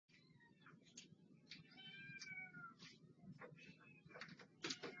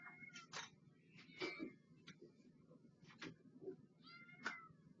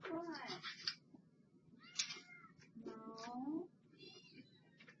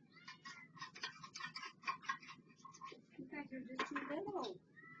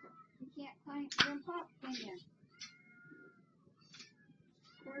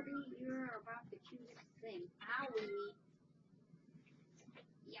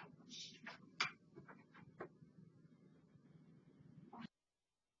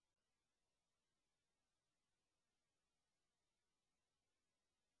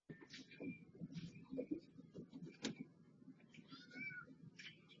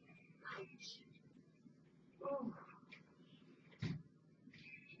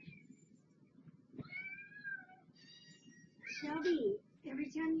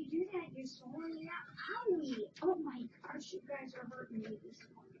do that? You're swollen out. Owie. Oh my gosh, you guys are hurting me this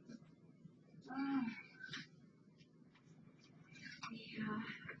morning. Yeah.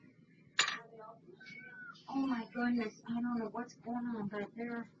 Oh my goodness, I don't know what's going on, but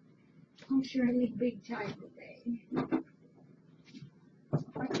they're puncturing me big time today.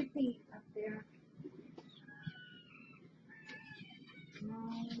 Watch your feet up there. No,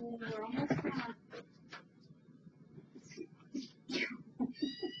 we're almost done.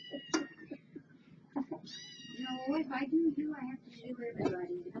 No, if I do you, I have to do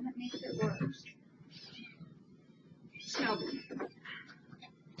everybody. Then it makes it worse. Shelby,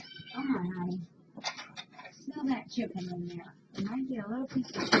 come on, honey. Smell that chicken in there. There might be a little piece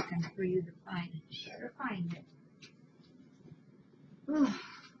of chicken for you to find. Better find it. Ugh.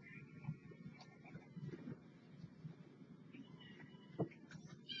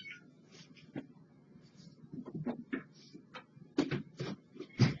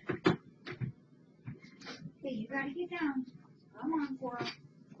 Hey, you gotta get down. Come on, Coral.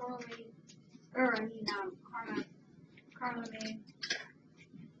 Coral lady. Carla May.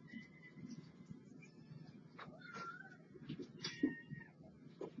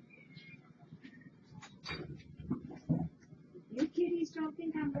 You kitties don't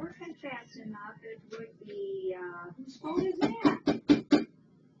think I'm working fast enough. It would be, whose fault is that?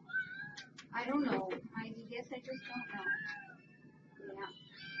 I don't know. I guess I just don't know. Yeah.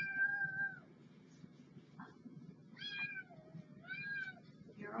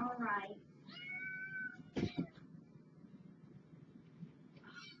 You're all right.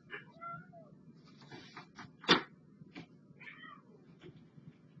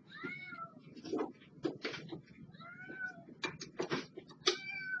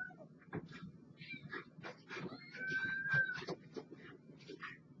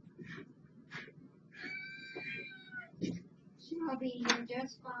 Shelby, you're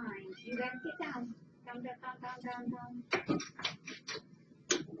just fine. You gotta get down. Down.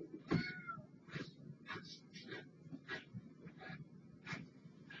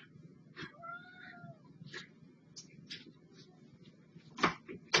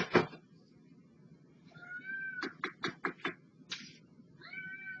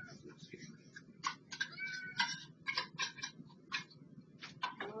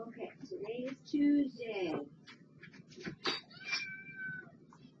 Okay, today is Tuesday.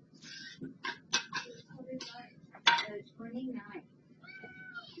 The 29th.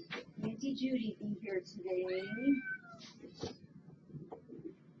 Auntie Judy be here today.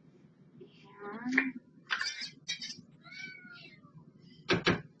 And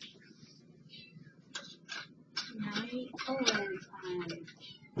Tonight Owen's on.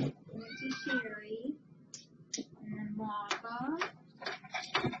 Auntie Sherry. And then Wamba.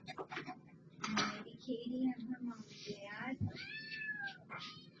 And maybe Katie and her mom and dad.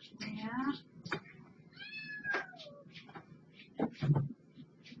 Yeah.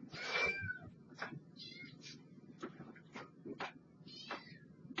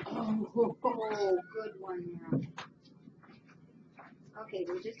 Oh, good one now. Okay,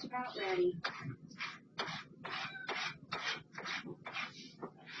 we're just about ready.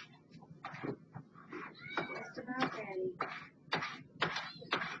 Just about ready.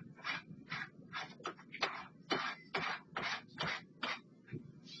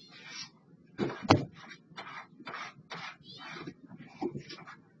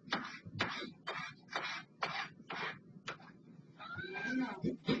 I know.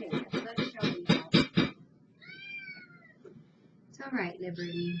 Okay, let's show you now. It's all right,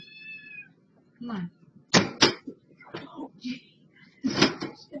 Liberty. Come on.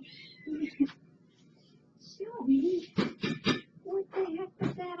 Shelby, what the heck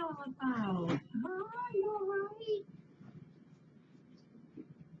was that all about? Huh? You alright?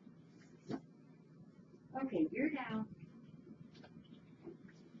 Okay, you're down.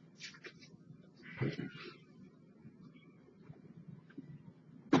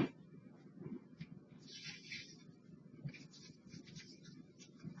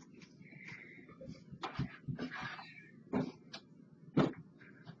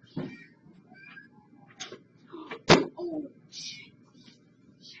 Oh,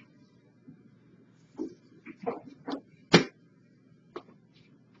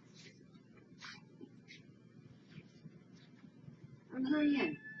 I'm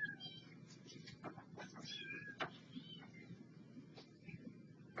hurrying.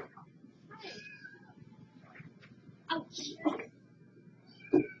 Ouch.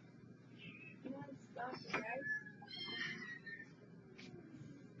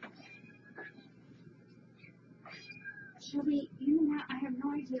 Shelby, you know, I have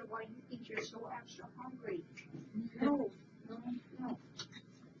no idea why you think you're so extra hungry. No.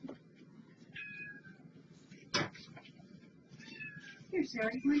 Here,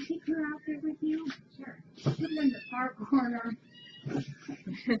 Sarah, you want to take her out there with you? Sure. Put her in the far corner.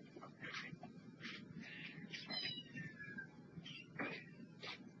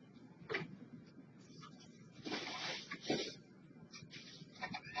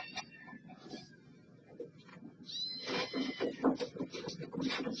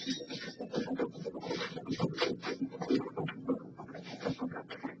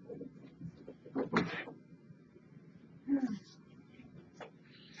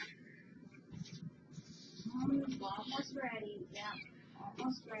 Almost ready. Yeah,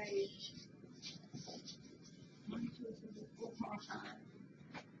 almost ready. 1, 2, 3, 4, 5.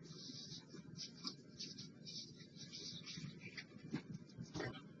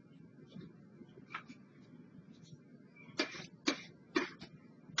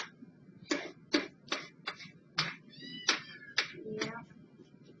 Yeah.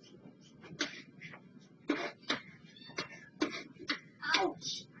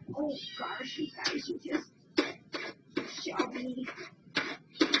 Ouch! Oh gosh, you guys, you just Shelby.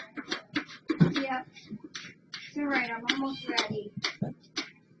 Yep. It's alright, I'm almost ready.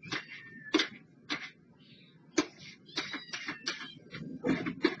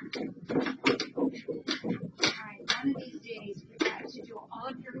 Alright, one of these days you guys should do all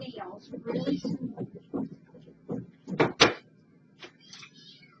of your nails really soon.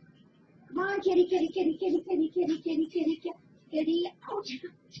 Come on, kitty, kitty, kitty, kitty, kitty, kitty, kitty, kitty, kitty, kitty. Ouch!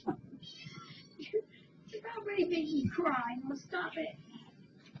 You're already making me cry. No, stop it.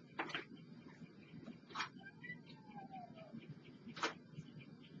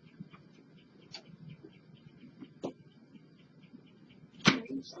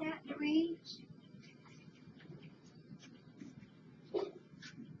 Reach that reach.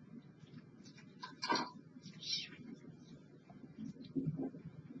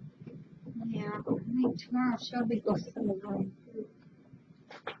 Yeah, I think tomorrow Shelby goes to the room.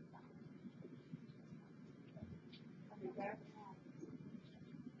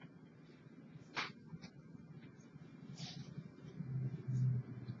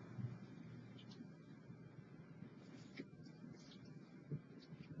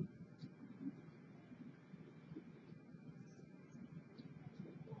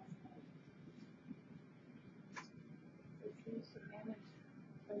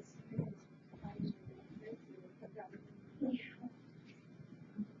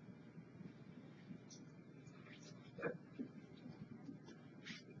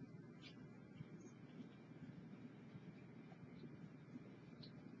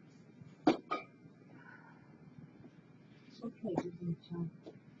 Okay, Michelle.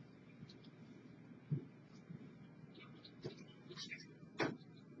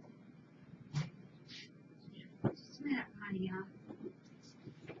 Just a minute, honey.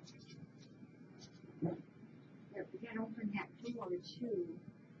 Here, we gotta open that door too.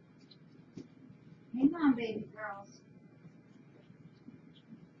 Hang on, baby girls.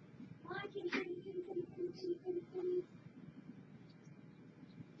 Come on, kitty, kitty, kitty, kitty, kitty, kitty, kitty, kitty.